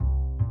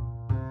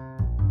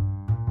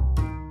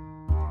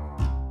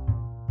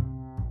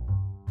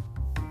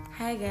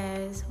Hi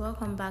guys,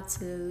 welcome back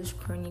to Lulu's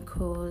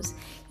Chronicles.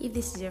 If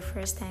this is your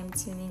first time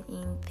tuning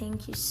in,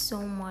 thank you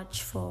so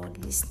much for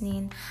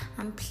listening,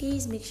 and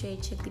please make sure you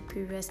check the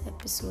previous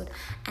episode.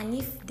 And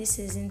if this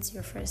isn't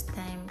your first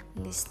time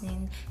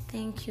listening,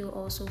 thank you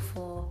also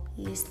for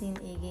listening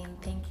again.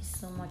 Thank you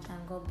so much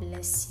and God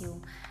bless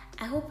you.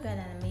 I hope you had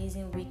an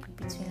amazing week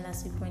between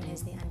last week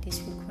Wednesday and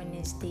this week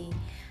Wednesday,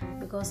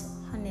 because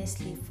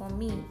honestly for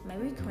me my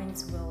week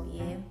went well,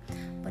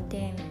 but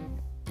then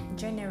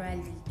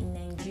generally in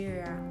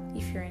Nigeria,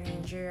 if you're in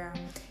Nigeria,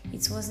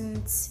 this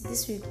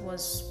week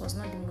was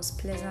not the most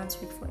pleasant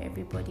week for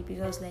everybody,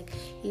 because a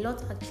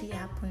lot actually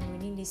happened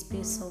within the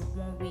space of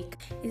 1 week.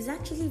 It's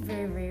actually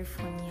very, very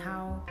funny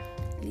how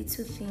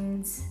little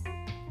things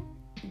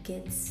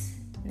get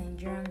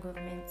Nigerian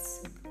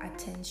government's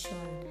attention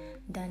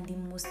than the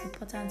most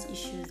important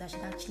issues that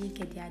should actually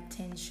get their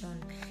attention.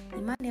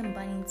 Imagine them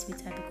banning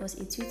Twitter because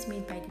a tweet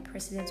made by the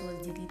president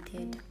was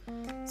deleted.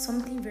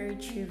 Something very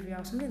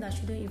trivial, something that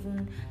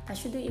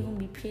shouldn't even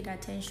be paid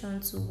attention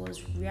to,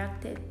 was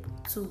reacted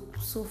to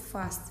so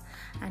fast.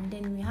 And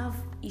then we have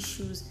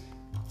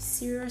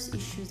serious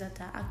issues that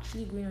are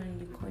actually going on in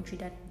the country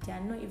that they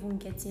are not even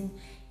getting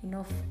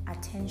enough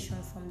attention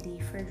from the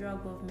federal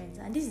government,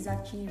 and this is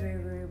actually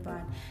very, very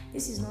bad.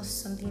 This is not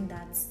something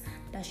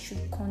that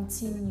should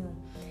continue.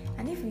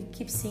 And if we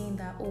keep saying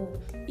that,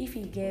 if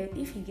he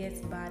gets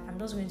bad, I'm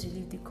just going to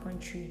leave the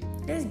country,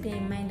 let's bear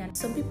in mind that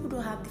some people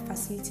don't have the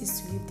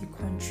facilities to leave the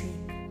country.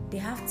 They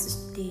have to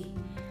stay.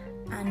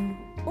 And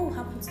what will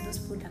happen to those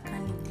people that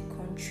can't leave the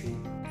country?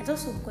 I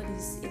just hope God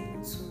is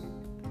able to,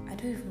 I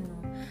don't even know.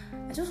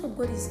 I just hope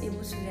God is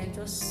able to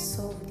just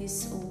solve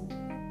this whole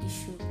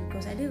issue,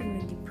 because I don't even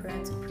need the prayer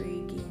to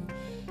pray again,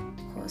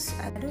 because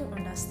I don't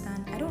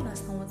understand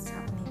what's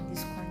happening in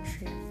this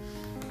country.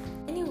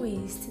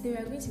 Anyways, today we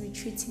are going to be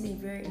treating a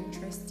very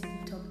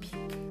interesting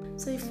topic.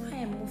 So before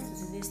I move to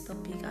today's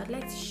topic, I'd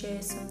like to share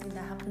something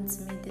that happened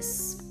to me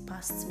this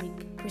past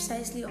week,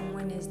 precisely on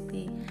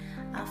Wednesday,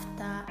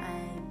 after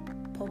I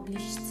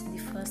published the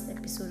first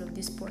episode of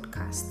this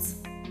podcast.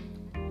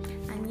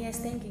 And yes,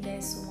 thank you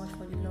guys so much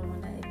for the love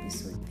on that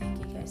episode. Thank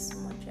you guys so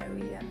much. I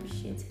really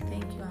appreciate it.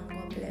 Thank you and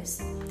God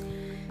bless.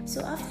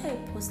 So after I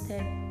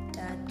posted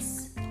that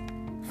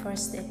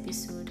first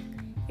episode,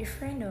 a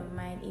friend of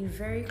mine, a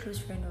very close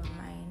friend of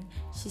mine,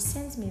 she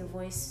sent me a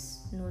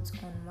voice note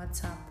on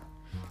WhatsApp.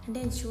 And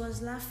then she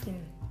was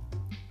laughing.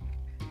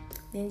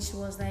 Then she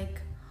was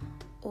like,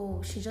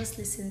 she just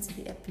listened to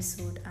the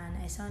episode and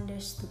I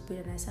sounded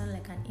stupid and I sounded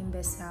like an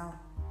imbecile.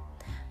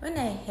 When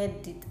I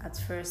heard it at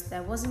first, my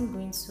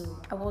reaction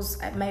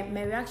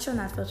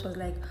at first was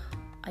like,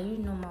 are you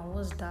normal?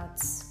 What's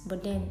that?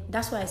 But then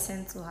that's what I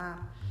sent to her.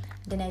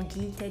 Then I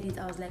deleted it.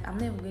 I was like, I'm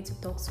never going to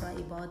talk to her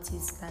about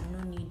it,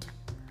 no need.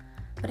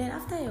 But then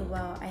after a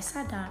while, I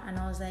sat down and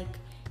I was like,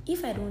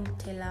 if I don't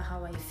tell her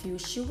how I feel,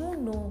 she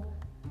won't know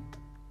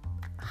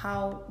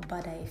how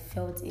bad I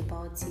felt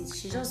about it.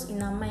 She just,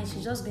 in her mind,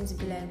 she's just going to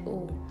be like,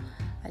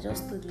 I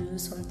just told Lulu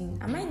something.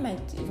 I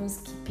might even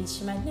skip it.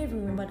 She might never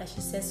remember that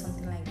she said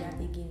something like that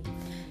again.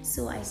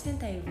 So I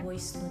sent her a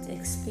voice note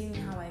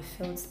explaining how I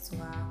felt to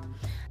her.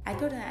 I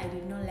told her I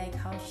did not like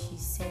how she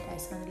said I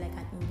sounded like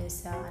an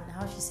imbecile and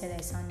how she said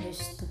I sounded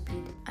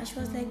stupid. And she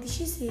was like, did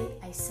she say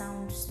I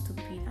sound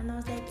stupid? And I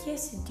was like,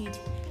 yes, you did.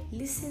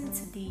 Listen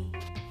to the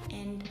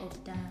end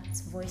of that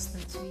voice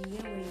note. So you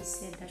hear what he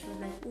said. That she was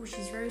like,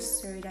 she's very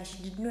sorry that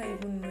she did not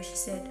even know she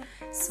said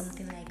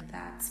something like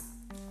that.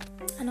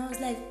 And I was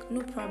like,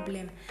 no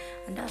problem.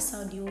 And that's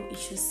how the whole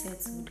issue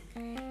settled.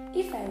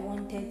 If I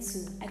wanted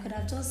to, I could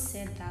have just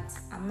said that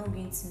I'm not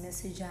going to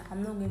message her,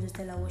 I'm not going to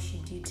tell her what she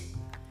did,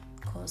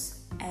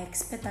 because I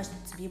expect her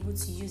to be able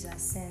to use her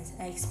sense.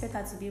 I expect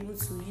her to be able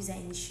to use her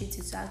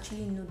initiative to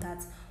actually know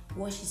that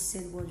what she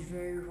said was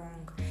very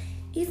wrong.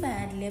 If I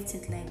had left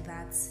it like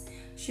that,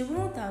 she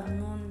wouldn't have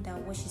known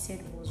that what she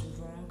said was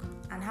wrong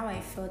and how I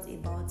felt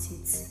about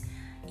it.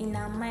 In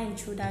her mind,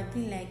 she would have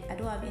been like, I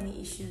don't have any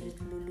issues with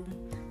Lulu.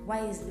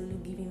 Why is Lulu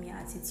giving me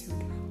attitude?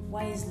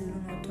 Why is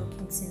Lulu not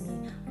talking to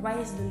me? Why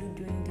is Lulu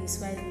doing this?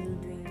 Why is Lulu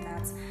doing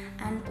that?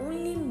 And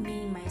only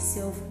me,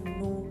 myself,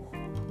 know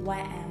why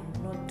I am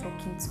not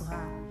talking to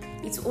her.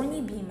 It's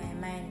only be in my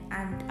mind,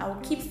 and I'll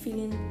keep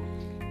feeling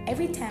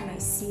every time I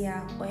see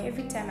her or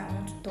every time I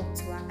want to talk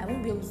to her, I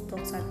won't be able to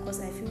talk to her because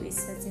I feel a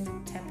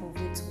certain type of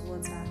way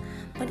towards her.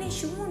 But then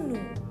she won't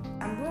know.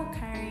 I'm the one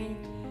carrying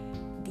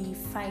the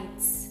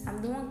fights.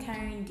 I'm the one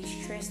carrying the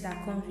stress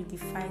that comes with the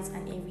fights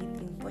and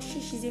everything. But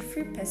she's a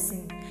free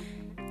person.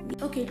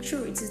 Okay,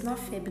 true, it is not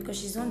fair because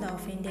she's the one that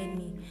offended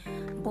me.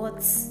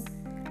 But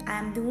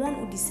I'm the one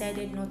who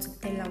decided not to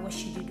tell her what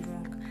she did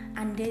wrong.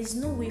 And there's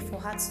no way for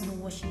her to know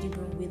what she did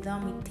wrong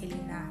without me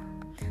telling her.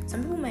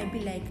 Some people might be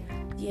like,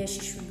 yeah, she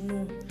should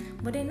know.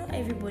 But then not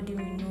everybody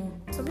will know.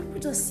 Some people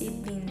just say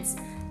things.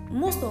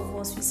 Most of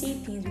us, we say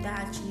things without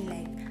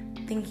actually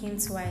thinking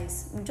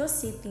twice. We just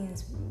say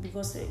things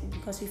because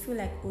we feel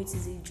like, it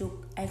is a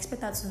joke. I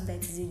expect her to know that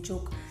it is a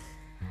joke.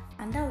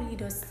 And that will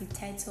lead us to the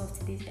title of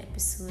today's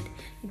episode.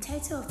 The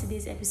title of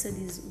today's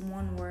episode is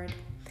one word.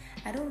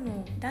 I don't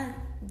know that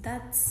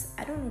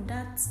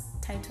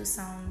title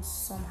sounds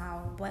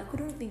somehow, but I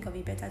couldn't think of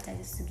a better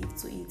title to give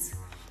to it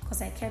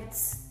because I kept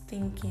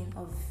thinking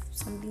of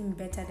something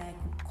better that I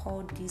could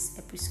call this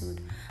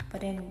episode.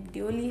 But then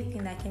the only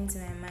thing that came to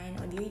my mind,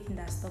 or the only thing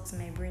that stuck to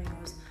my brain,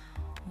 was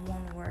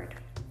one word.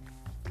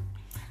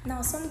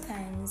 Now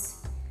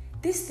sometimes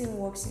this thing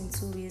works in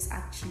two ways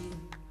actually.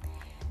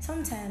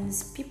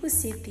 Sometimes people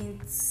say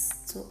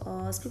things to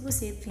us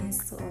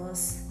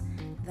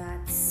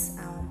that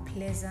are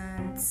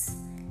unpleasant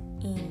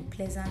in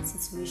pleasant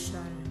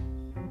situation.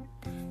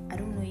 I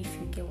don't know if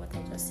you get what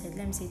I just said.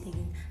 Let me say it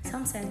again.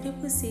 Sometimes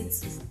people say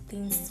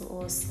things to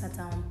us that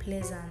are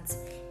unpleasant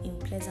in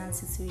pleasant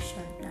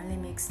situation. Now let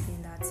me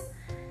explain that.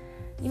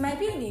 You might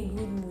be in a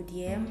good mood,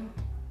 yeah?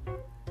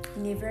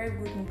 In a very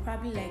good mood,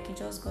 probably like you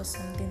just got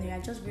something, you are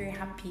just very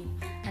happy,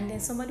 and then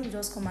somebody will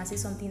just come and say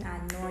something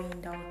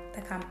annoying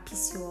that can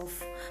piss you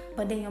off,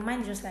 but then your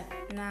mind is just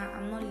like, nah,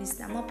 I'm not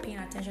listening, I'm not paying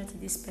attention to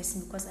this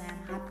person because I am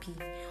happy.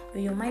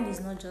 But your mind is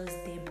not just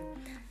them.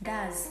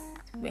 That's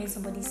when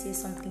somebody says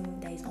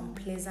something that is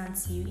unpleasant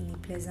to you in a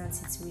pleasant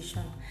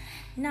situation.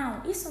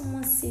 Now, if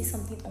someone says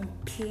something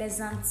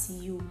unpleasant to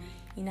you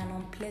in an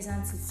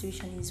unpleasant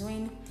situation, is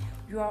when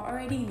you are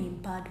already in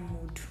a bad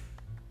mood.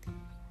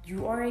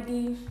 You are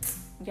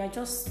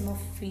just not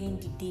feeling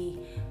the day.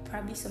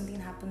 Probably something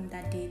happened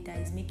that day that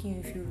is making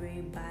you feel very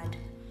bad.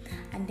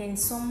 And then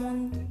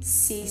someone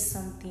says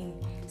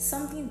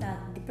something that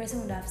the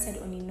person would have said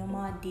on a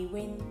normal day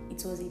when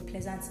it was a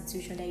pleasant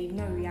situation that you did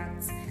not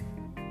react.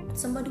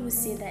 Somebody will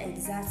say that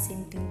exact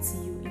same thing to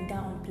you in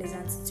that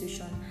unpleasant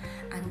situation,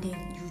 and then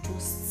you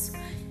just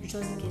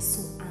get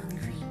so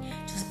angry.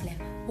 Just be like,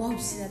 why would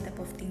you say that type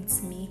of thing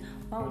to me?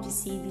 Why would you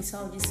say this?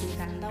 Why would you say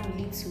that? And that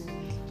will lead to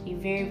a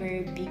very,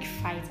 very big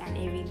fight and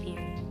everything.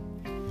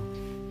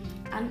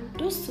 And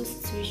those two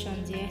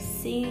situations,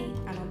 saying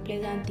an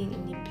unpleasant thing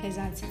in a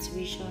pleasant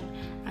situation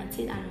and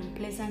saying an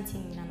unpleasant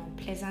thing in an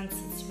unpleasant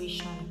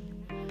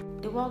situation,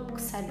 they work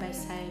side by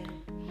side.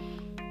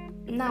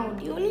 Now,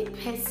 the only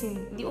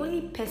person that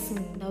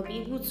will be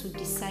able to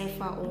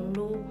decipher or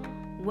know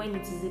when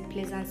it is a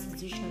pleasant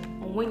situation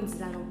or when it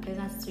is an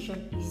unpleasant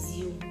situation is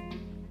you.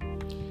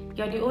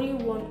 You're the only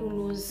one who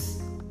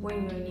knows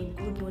when you're in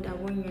a good mood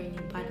and when you're in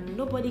a bad mood.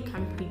 Nobody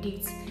can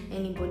predict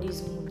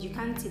anybody's mood. You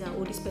can't say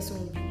that, this person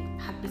will be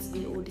happy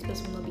today, this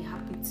person will not be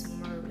happy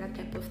tomorrow, that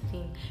type of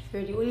thing.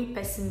 You're the only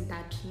person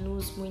that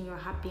knows when you're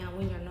happy and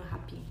when you're not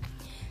happy.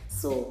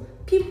 So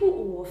people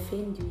will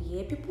offend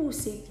you, people will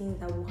say things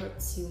that will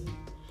hurt you.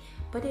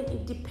 But then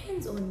it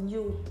depends on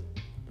you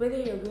whether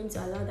you're going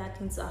to allow that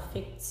thing to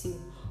affect you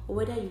or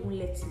whether you won't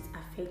let it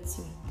affect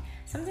you.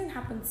 Something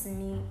happened to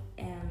me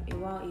a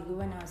while ago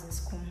when I was in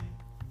school.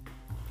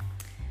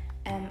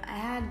 I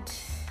had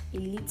a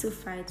little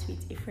fight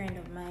with a friend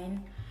of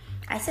mine.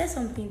 I said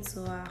something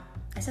to her.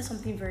 I said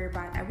something very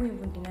bad. I won't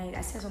even deny it.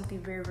 I said something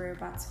very, very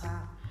bad to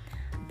her.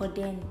 But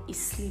then it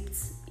slipped.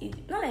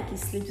 Not like it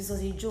slipped, it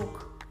was a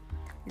joke.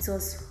 It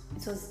was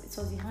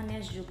a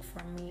honest joke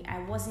for me.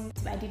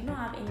 I did not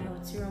have any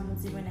ulterior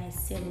motive when I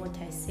said what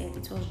I said.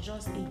 It was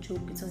just a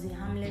joke. It was a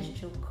harmless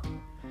joke.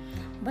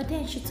 But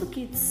then she took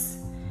it,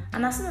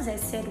 and as soon as I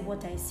said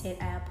what I said,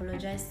 I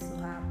apologized to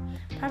her.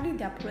 Probably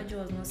the apology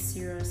was not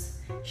serious.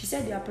 She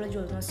said the apology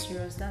was not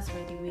serious. That's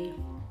by the way.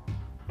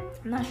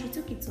 Now she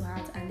took it to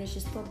heart, and then she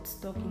stopped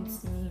talking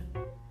to me.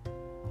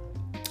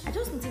 I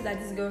just noticed that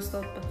this girl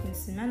stopped talking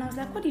to me, and I was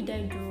like, what did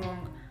I do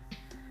wrong?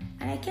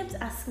 And I kept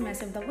asking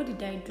myself that, what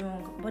did I do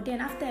wrong? But then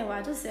after a while,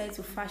 I just decided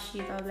to fash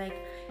it. I was like,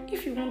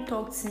 if you won't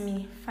talk to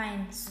me,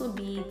 fine, so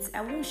be it.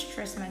 I won't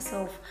stress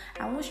myself.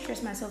 I won't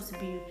stress myself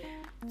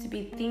to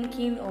be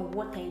thinking of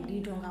what I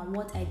did wrong and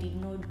what I did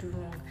not do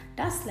wrong.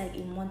 That's like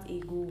a month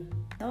ago.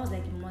 That was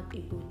like a month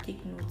ago.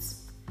 Take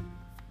notes.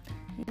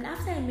 And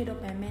after I made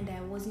up my mind that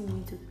I wasn't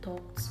going to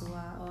talk to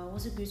her, or I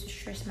wasn't going to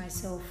stress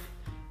myself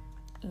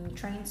in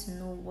trying to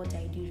know what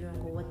I did wrong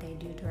or what I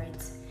did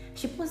right,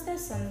 she posted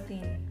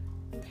something.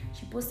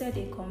 She posted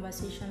a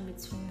conversation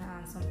between her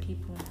and some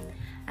people,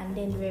 and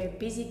then they were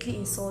basically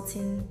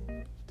insulting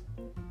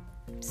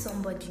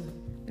somebody.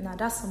 Now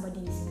that somebody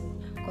is me,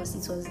 because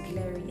it was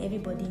glaring.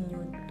 Everybody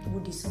knew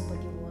who this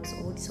somebody was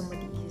or who this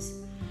somebody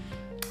is.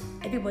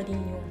 Everybody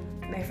knew.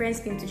 My friends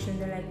came to show,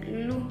 they're like,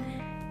 Lulu,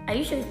 are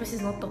you sure this person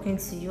is not talking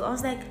to you? I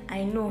was like,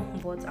 I know,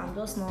 but I'm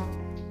just not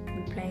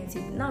replying to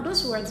it. Now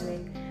those words were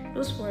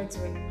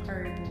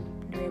horrible.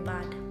 They were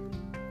bad.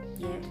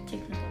 Yeah,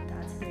 take note of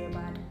that. They were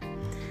bad.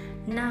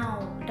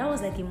 Now, that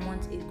was like a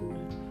month ago.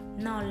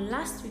 Now,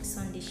 last week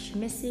Sunday, she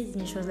messaged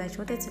me. She was like, she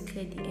wanted to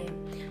clear the air.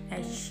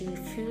 Like, she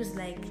feels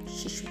like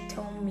she should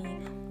tell me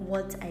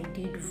what I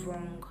did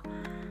wrong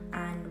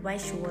and why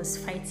she was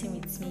fighting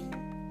with me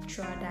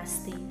throughout that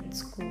stay in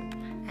school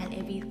and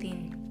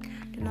everything.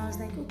 Then I was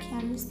like, okay,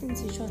 I'm listening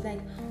to you. She was like,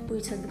 oh,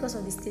 it was because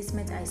of the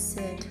statement I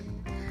said.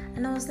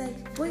 And I was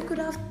like, boy, you could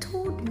have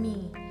told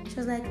me. She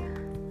was like,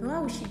 why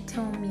would she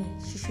tell me?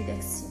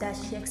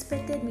 She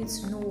expected me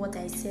to know what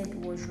I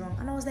said was wrong.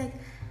 And I was like,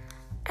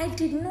 I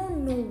did not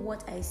know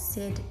what I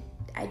said.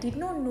 I did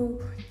not know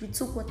you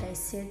took what I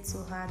said to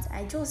heart.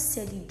 I just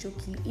said it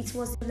jokingly. It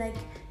was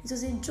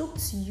a joke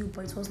to you,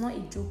 but it was not a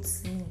joke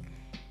to me.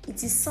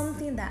 It is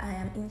something that I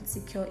am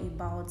insecure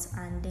about,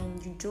 and then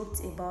you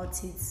joked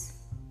about it.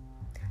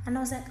 And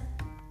I was like,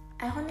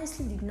 I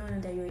honestly did not know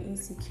that you were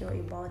insecure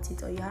about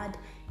it, or you had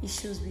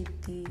issues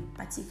with the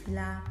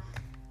particular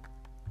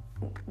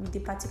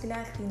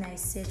thing I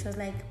said. She was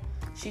like,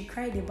 she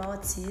cried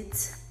about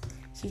it.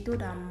 She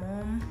told her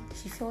mom.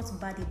 She felt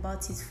bad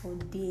about it for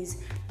days.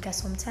 That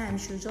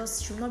sometimes she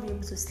would not be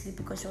able to sleep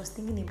because she was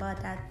thinking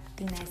about that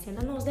thing I said.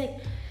 And I was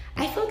like,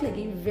 I felt like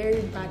a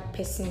very bad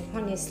person,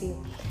 honestly.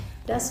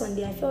 That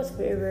Sunday, I felt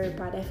very, very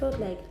bad. I felt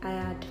like I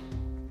had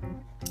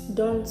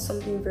done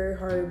something very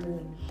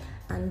horrible.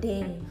 And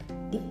then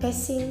the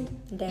person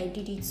that I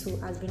did it to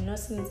has been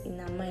nursing it in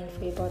her mind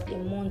for about a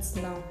month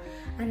now.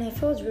 And I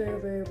felt very,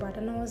 very bad.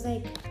 And I was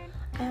like,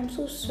 I am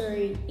so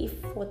sorry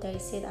if what I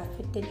said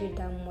affected you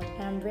that much.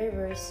 I am very,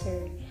 very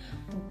sorry.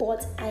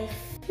 But I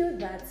feel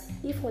that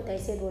if what I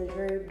said was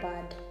very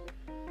bad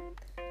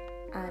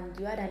and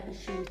you had an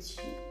issue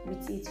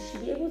with it, you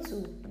should be able to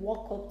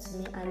walk up to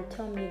me and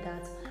tell me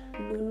that,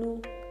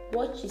 Lulu,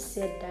 what you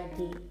said that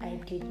day, I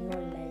did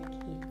not like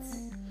it.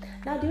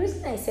 Now, the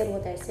reason I said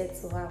what I said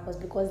to her was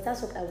because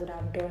that's what I would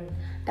have done.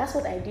 That's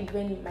what I did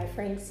when my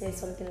friend said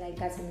something like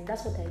that to me.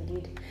 That's what I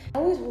did. I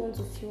always want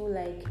to feel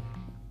like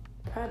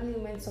probably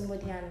when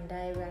somebody and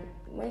I were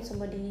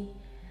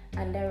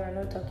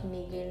not talking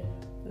again,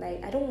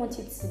 like I don't want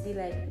it to be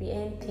like we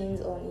end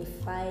things on a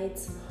fight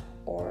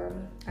or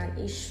an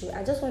issue.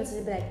 I just want it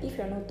to be like, if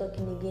you're not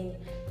talking again,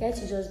 let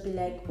it just be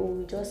like, oh,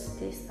 we just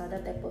spaced out,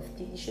 that type of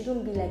thing. It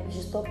shouldn't be like you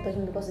should stop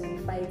talking because of the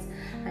fight,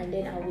 and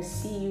then I will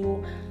see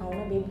you, I will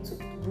not be able to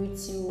greet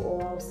you,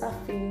 or I'll start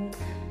feeling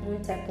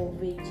one type of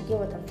way. Do you get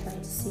what I'm trying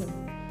to say?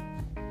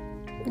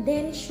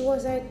 Then she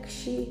was like,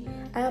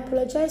 I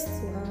apologized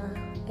to her.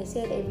 I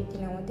said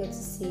everything I wanted to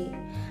say,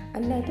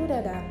 and I told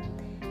her that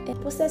I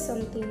posted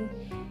something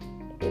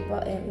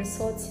about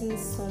insulting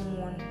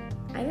someone.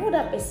 I know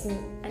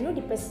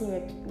the person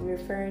you're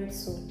referring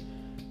to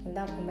in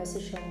that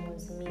conversation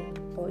was me,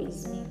 or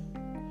is me.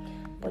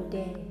 But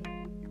then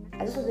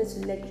I just wanted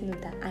to let you know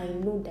that I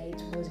know that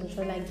it was me. She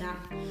was like that.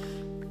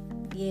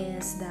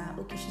 Yes, that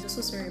okay, she's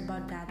also sorry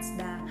about that.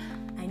 That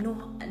I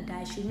know that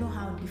I should know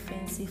how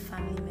defensive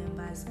family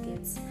members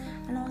get.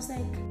 And I was like,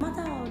 no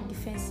matter how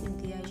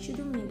defensive they are, it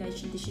shouldn't mean that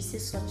they should say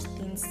such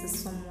things to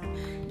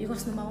someone.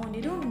 Because number one,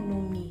 they don't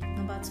know me.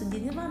 Number two, they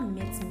never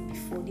met me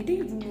before. They don't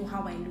even know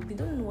how I look. They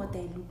don't know what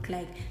I look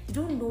like. They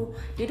don't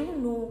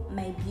know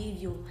my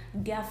behavior.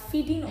 They are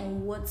feeding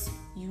on what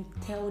you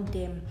tell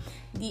them.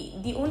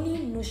 The only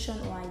notion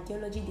or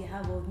ideology they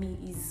have of me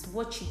is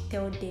what you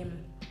tell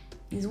them.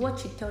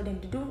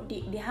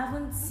 They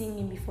haven't seen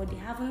me before. They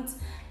haven't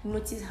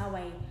noticed how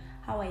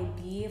I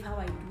behave, how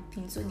I do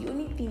things. So the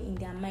only thing in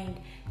their mind,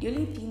 the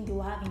only thing they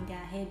will have in their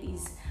head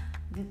is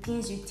the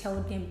things you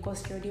tell them,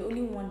 because you're the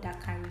only one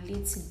that can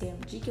relate to them.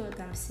 Do you get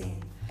what I'm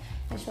saying?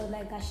 And she was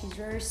like that, she's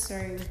very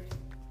sorry.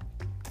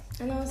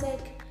 And I was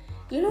like,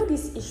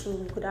 this issue,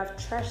 we could have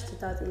trashed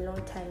it out a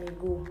long time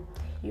ago.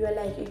 You were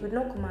like, you could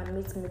not come and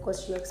meet me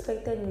because you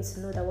expected me to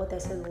know that what I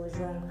said was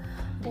wrong.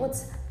 But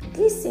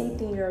this same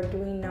thing you're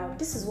doing now,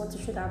 this is what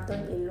you should have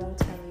done a long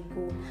time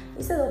ago.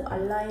 Instead of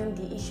allowing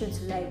the issue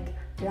to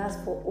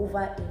last for over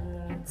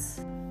a month.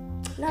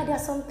 Now, there are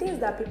some things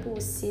that people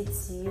will say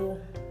to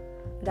you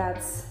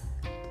that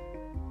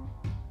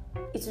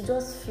it will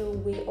just feel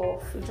way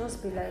off. You'll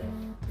just be like,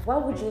 why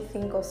would you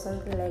think of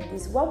something like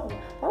this? Why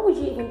would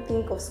you even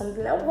think of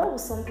something like, why would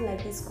something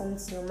like this come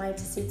to your mind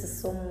to say to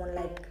someone?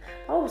 Like,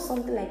 why would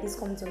something like this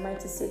come to your mind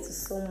to say to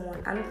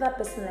someone? Another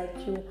person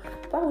like you,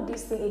 why would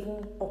this thing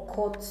even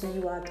occur to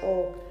you at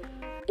all?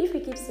 If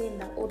you keep saying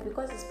that, oh,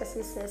 because this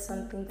person said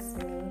something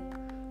to me,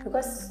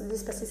 because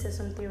this person said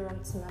something wrong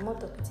to me, I'm not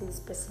talking to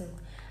this person.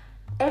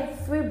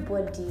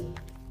 Everybody,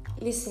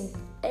 listen,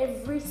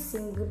 every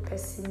single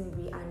person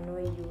will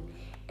annoy you.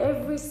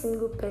 Every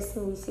single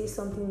person will say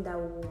something that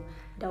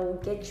will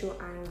get you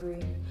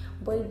angry.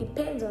 But it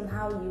depends on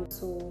how you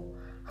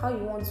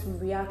want to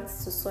react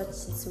to such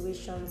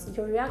situations.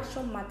 Your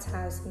reaction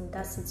matters in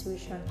that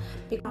situation.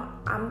 Because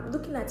I'm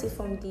looking at it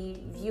from the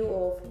view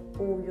of,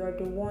 oh, you're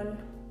the one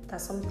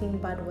that something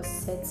bad was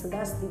said. So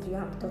that's the view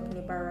I'm talking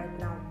about right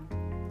now.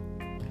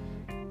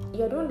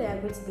 You're the one that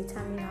are going to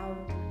determine how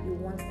you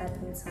want that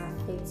thing to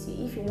affect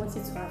you. If you want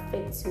it to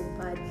affect you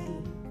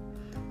badly,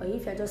 or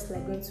if you're just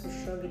going to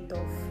shrug it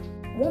off.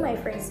 What my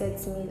friend said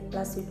to me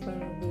last week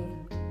Wednesday,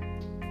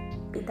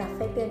 it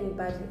affected me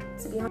badly.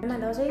 To be honest,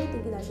 I was already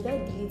thinking that should I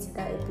delete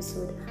that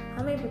episode?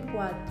 How many people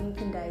are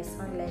thinking that I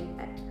sound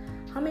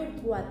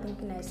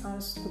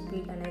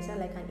stupid and I sound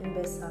like an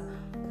imbecile?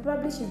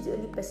 Probably she's the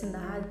only person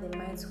that has the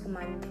mind to come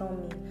and tell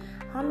me.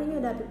 How many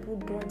other people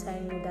don't I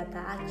know that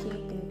are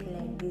actually thinking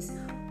like this?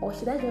 Or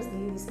should I just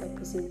delete this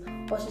episode?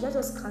 Or should I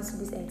just cancel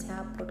this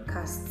entire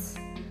podcast?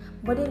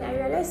 But then I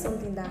realized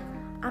something, that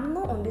I'm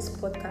not on this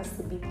podcast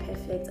to be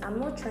perfect. I'm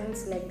not trying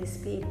to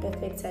display a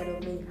perfect side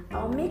of me.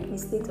 I'll make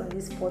mistakes on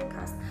this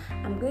podcast.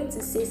 I'm going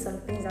to say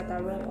some things that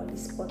are wrong on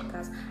this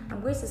podcast. I'm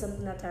going to say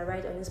something that are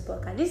right on this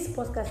podcast. This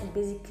podcast is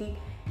basically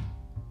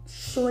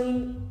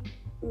showing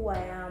who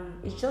I am.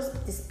 It's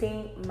just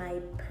displaying my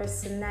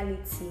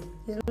personality.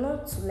 It's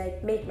not to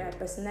make my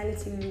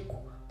personality look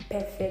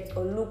perfect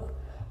or look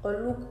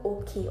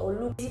okay or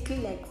look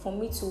basically for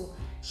me to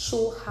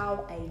show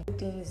how I do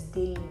things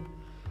daily.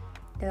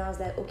 Then I was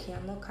like, okay,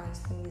 I'm not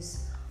canceling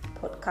this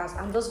podcast.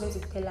 I'm just going to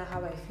tell her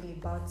how I feel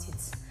about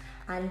it.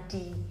 And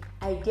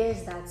I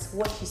guess that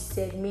what she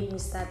said made me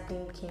start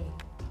thinking.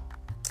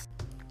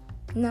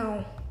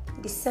 Now,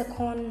 the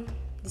second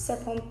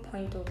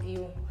point of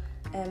view,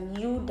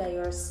 you that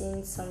you're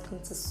saying something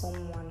to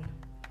someone.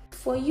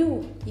 For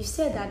you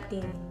said that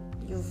thing,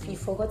 you've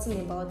forgotten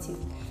about it.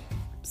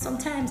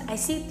 Sometimes I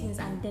say things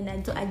and then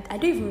I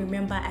don't even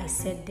remember I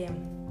said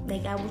them.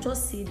 I would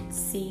just say it.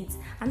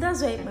 And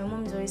that's why my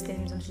mom is always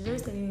telling me something. She's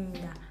always telling me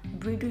that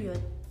bridle your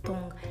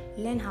tongue.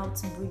 Learn how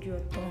to bridle your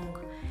tongue.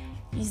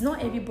 It's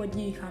not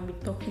everybody you can be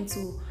talking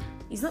to.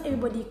 It's not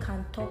everybody you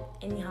can talk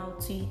anyhow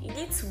to. You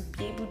need to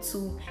be able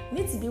to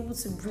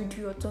bridle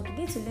your tongue. You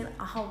need to learn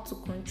how to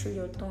control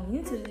your tongue. You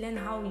need to learn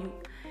how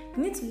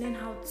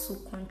to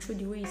control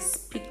the way you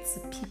speak to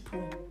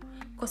people.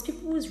 Because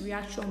people's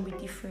reaction will be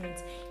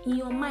different. In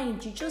your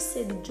mind, you just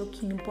said the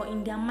joking, but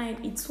in their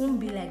mind, it won't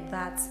be like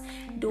that.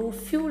 They will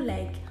feel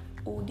like,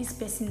 oh, is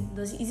this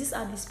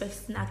how this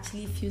person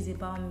actually feels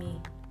about me?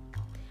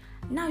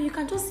 Now, you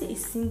can just say a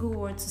single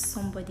word to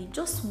somebody,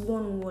 just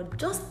one word,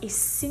 just a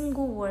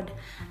single word,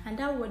 and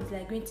that word is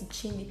going to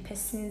change the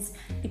person's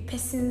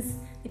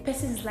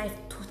life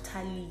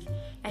totally.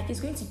 It's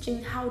going to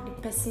change how the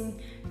person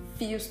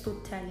feels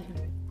totally.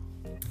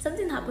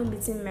 Something happened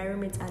between my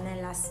roommate and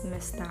I last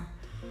semester.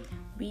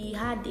 We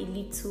had a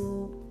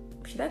little,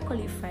 should I call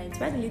it fight? We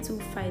had a little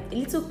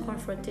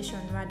confrontation.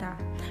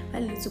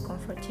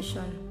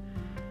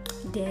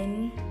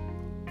 Then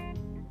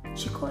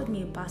she called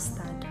me a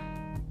bastard.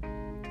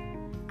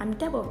 I'm the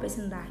type of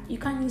person that you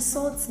can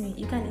insult me.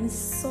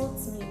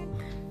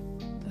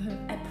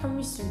 I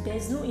promise you,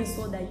 there's no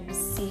insult that you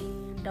say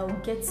that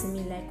will get to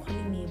me like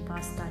calling me a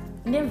bastard.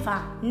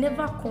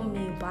 Never call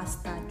me a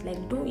bastard.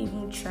 Don't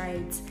even try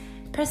it.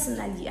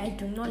 Personally, I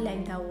do not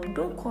like that word.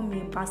 Don't call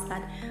me a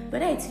bastard.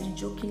 Whether it is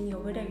jokingly or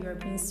whether you're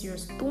being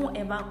serious, don't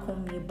ever call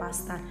me a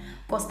bastard,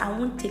 because I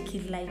won't take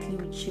it lightly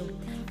with you.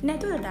 And I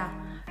told her that,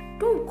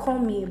 don't call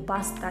me a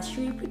bastard.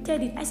 She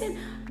repeated it. I said,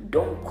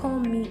 don't call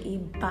me a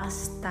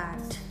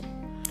bastard.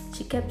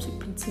 She kept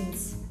repeating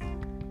it.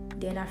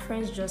 Then her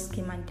friends just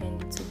came and then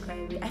they took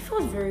her away. I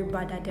felt very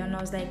bad at them, and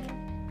I was like,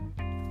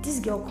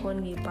 this girl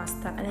called me a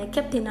bastard, and I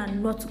kept telling her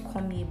not to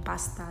call me a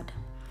bastard.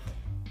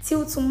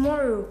 Till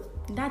tomorrow,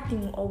 that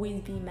thing will always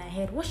be in my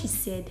head. What she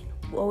said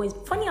will always,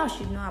 funny how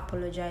she did not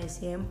apologize,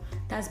 yeah?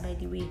 That's by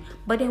the way.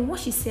 But then what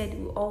she said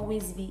will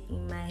always be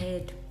in my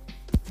head.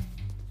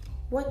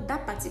 What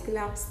that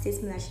particular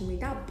statement that she made,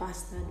 that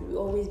bastard, will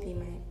always be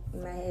in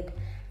my head.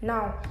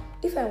 Now,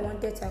 if I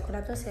wanted to, I could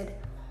have just said,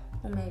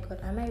 oh my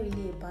God, am I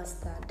really a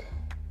bastard?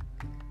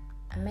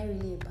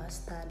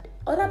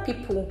 Other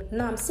people,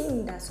 now I'm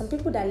saying that some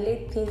people that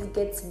let things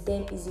get to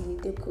them easily,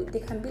 they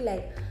can be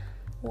like,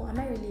 oh, am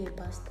I really a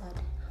bastard?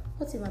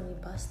 What if I'm a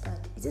bastard?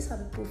 Is this how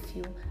people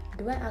feel?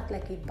 Do I act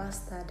like a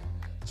bastard?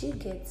 Do you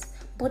get?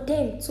 But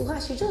then to her,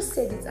 she just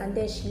said it and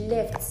then she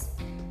left.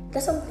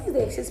 There's some things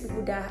that exist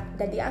people that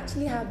they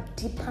actually have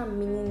deeper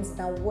meanings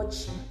than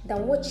what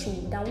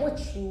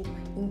you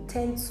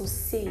intend to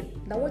say.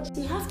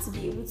 You have to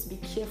be able to be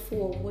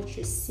careful of what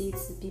you say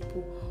to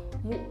people.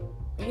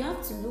 You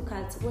have to look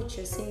at what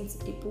you're saying to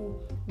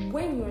people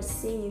when you're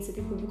saying it to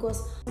people,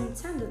 because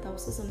sometimes that I'll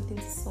say something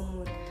to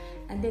someone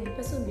and then the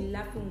person will be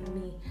laughing with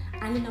me,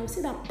 and then I'll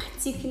say that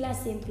particular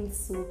same thing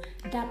to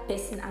that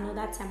person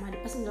another time, and the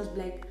person will just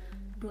be like,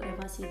 don't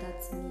ever say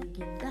that to me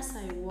again. That's how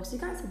it works. You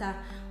can't say that,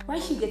 why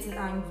is she getting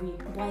angry?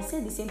 But I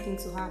said the same thing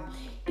to her.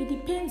 It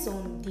depends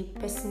on the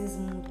person's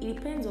mood. It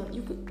depends on,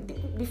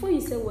 before you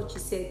say what you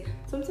said,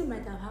 something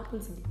might have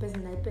happened to the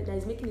person that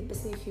is making the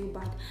person feel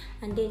bad,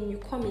 and then you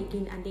come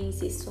again and then you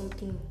say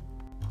something.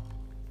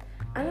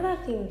 Another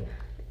thing,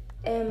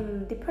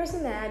 the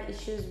person I had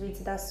issues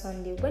with that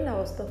Sunday, when I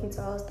was talking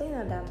to her, I was telling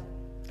her that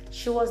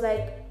she was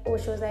like,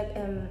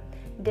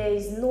 there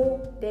is no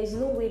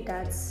way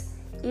that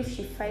if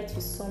she fights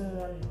with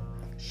someone,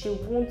 she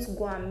won't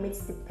go and meet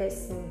the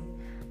person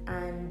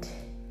and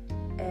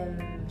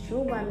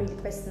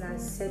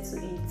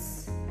settle it.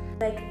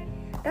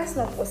 That's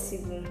not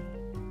possible.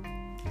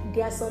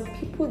 There are some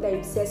people that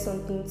you say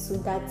something to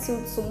that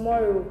till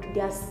tomorrow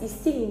it's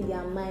still in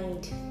their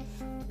mind.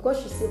 God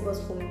should save us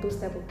from those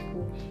type of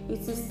people.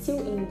 It is still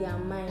in their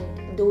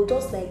mind. They'll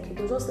just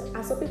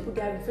and some people,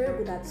 they are very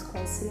good at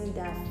concealing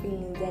their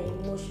feelings, their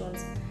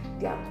emotions.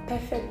 They are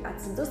perfect at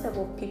it. Those type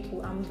of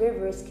people, I'm very,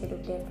 very scared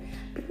of them.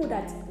 People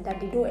that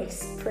they don't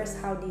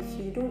express how they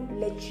feel, they don't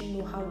let you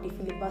know how they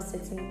feel about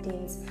certain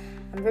things.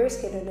 I'm very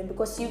scared of them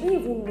because you don't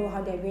even know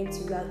how they're going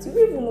to react. You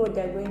don't even know what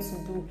they're going to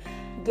do.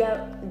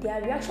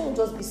 their reaction will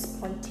just be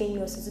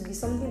spontaneous. It will be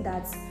something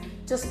that's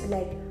just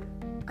like,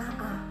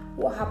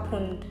 what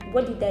happened?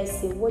 What did I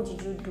say? What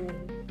did you do?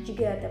 Did you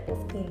get that type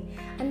of thing?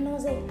 And I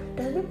was like,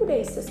 there's people that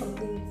you say some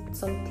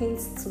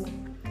things to,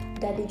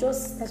 that they're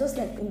just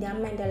like in their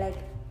mind, they're like,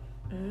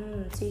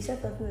 so you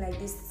said something like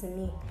this to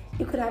me.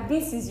 It could have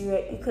been since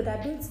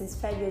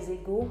 5 years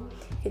ago.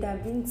 It could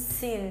have been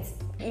since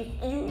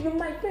you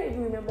might not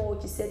even remember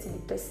what you said to the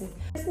person.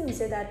 The person you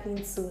said that thing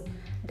to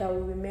that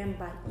will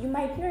remember. You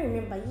might not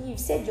remember. You've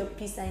said your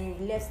piece and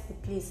you've left the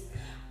place.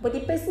 But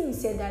the person you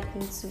said that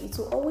thing to, it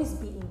will always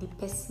be in the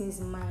person's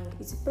mind.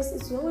 It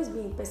will always be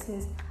in the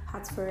person's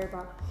heart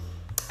forever.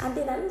 And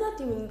then another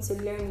thing we need to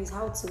learn is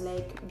how to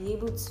be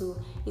able to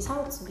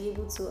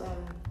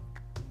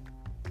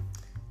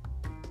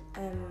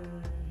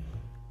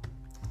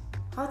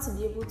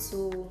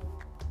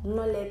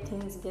not let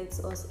things get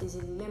to us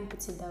easily. Let me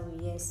put it that way.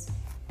 Yes,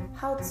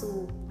 how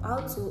to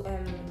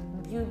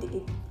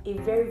build a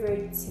very,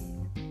 very thick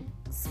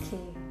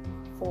skin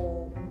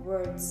for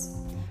words,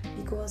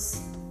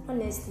 because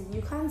honestly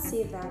you can't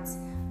say that,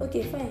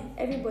 okay fine,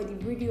 everybody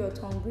breathe your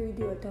tongue.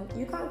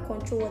 You can't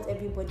control what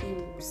everybody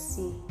will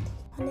say.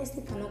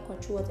 Honestly, cannot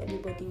control what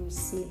everybody will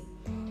say.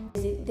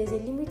 There's a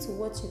limit to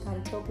what you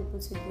can tell people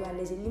to do, and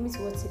there's a limit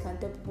to what you can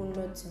tell people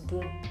not to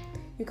do.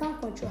 You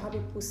can't control how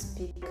people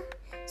speak.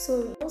 So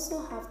you also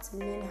have to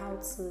learn how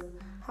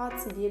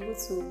to be able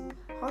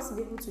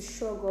to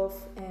shrug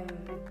off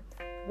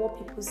what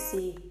people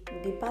say,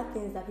 the bad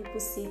things that people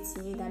say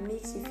to you that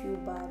makes you feel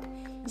bad.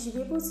 You should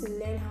be able to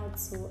learn how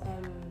to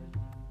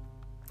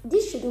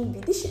this shouldn't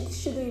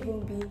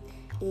even be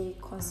a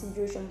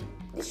consideration.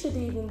 This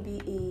shouldn't even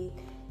be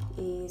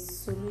a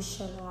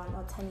solution or an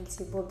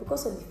alternative, but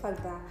because of the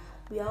fact that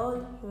we are all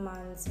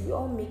humans, we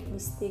all make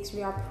mistakes,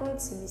 we are prone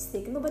to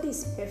mistake. Nobody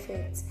is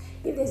perfect.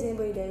 If there's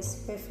anybody that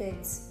is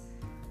perfect,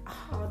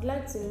 I would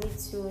like to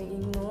meet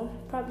you,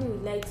 probably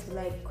would like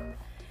to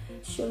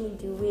show me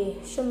the way,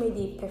 show me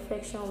the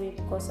perfection way,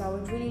 because I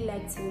would really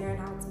like to learn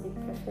how to be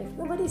perfect.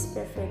 Nobody is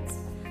perfect.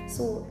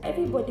 So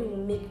everybody will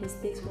make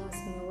mistakes once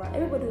in a while.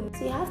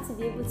 So you have to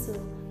be able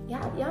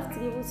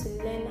to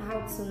learn how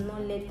to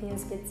not let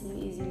things get to you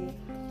easily.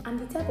 I'm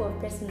the type of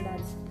person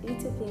that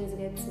little things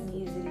get to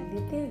me easily.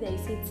 The things that you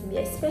say to me,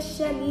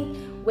 especially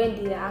when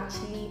they have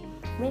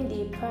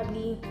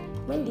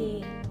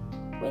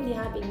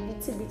a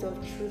little bit of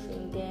truth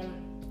in them,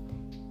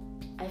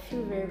 I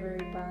feel very,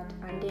 very bad.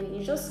 And then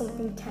it's just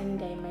something tiny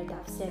that I might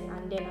have said,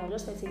 and then I'll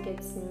just let it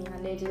get to me,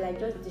 and then it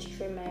just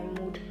destroy my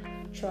mood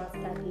throughout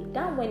that day.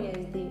 That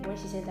Wednesday, when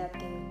she said that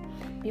thing,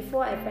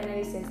 before I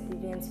finally sent the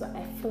event,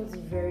 I felt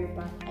very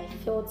bad.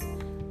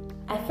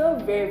 I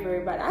felt very,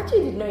 very bad. I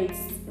actually did not eat.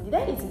 Did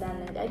I eat that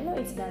night? I did not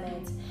eat that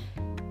night.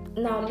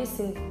 Now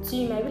listen, to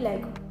you might be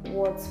like,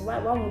 what? Why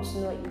would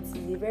you not eat? It's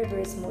a very,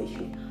 very small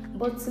issue.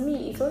 But to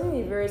me, it wasn't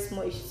a very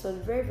small issue. So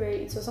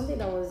it was something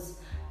that was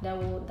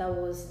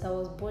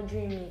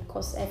bothering me,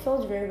 because I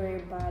felt very,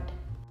 very bad.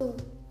 So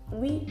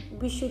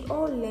we should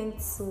all learn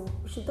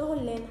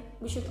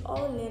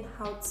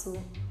how to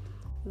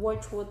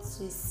watch what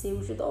we say.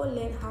 We should all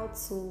learn how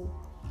to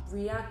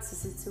react to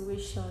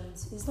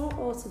situations. It's not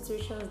all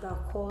situations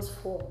that calls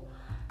for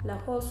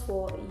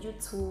you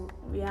to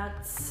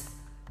react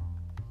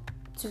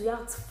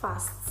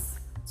fast,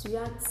 to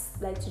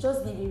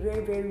just give a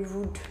very, very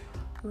rude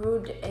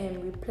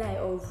reply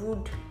or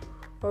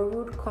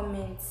rude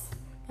comments.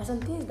 There's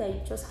some things that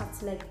you just have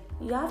to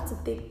you have to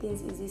take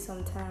things easy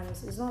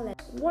sometimes. It's not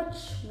like watch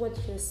what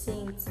you're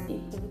saying to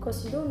people,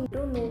 because you don't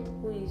know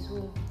who is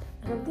who.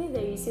 There's some things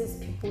that you say to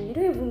people, you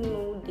don't even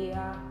know who they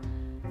are.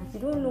 You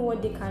don't know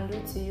what they can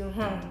do to you.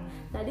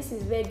 Now this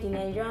is where the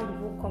Nigerian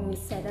people come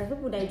inside. There's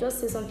people that you just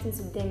say something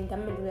to them that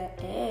may be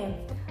like,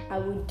 I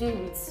will deal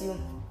with you.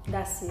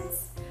 That's it.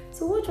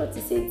 So watch what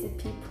you say to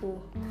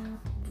people.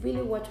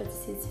 Really watch what you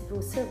say to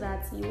people, so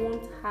that you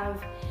won't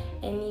have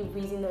any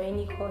reason or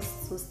any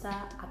cause to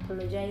start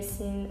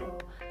apologizing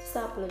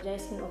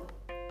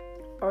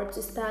or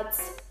to start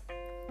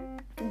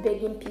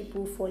begging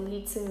people for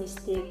little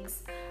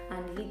mistakes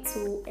and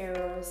little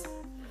errors.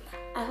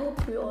 I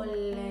hope we all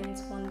learned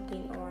one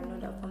thing or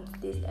another from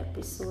today's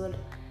episode.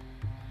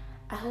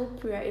 I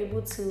hope we are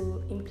able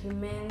to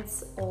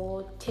implement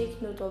or take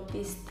note of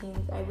these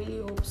things. I really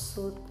hope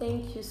so.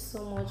 Thank you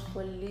so much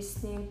for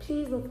listening.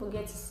 Please don't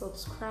forget to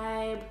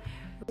subscribe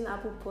on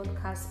Apple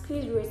Podcasts.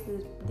 Please rate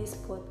this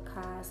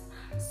podcast.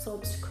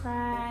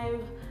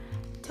 Subscribe.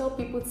 Tell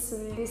people to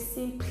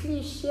listen.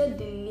 Please share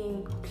the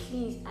link.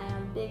 Please, I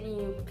am begging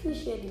you.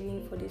 Please share the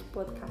link for this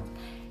podcast.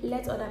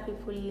 Let other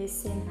people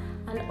listen.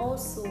 And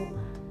also,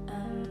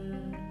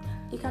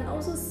 you can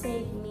also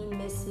send me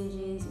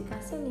messages. You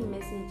can send me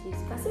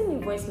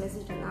voice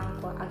message on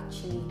Anchor,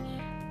 actually.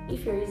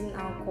 If you're using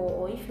Anchor,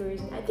 or if you're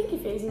using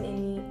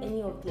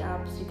any of the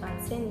apps, you can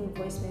send me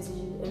voice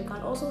messages. Or you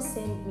can also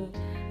send me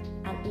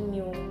an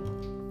email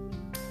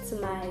to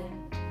my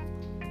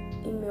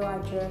email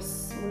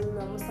address,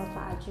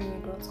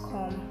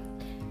 mululamustafa@gmail.com.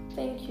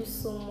 Thank you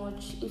so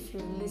much if you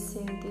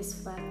listened this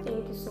far.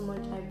 Thank you so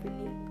much. I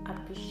really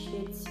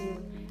appreciate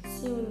you.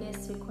 See you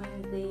next week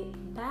Wednesday.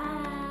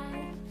 Bye.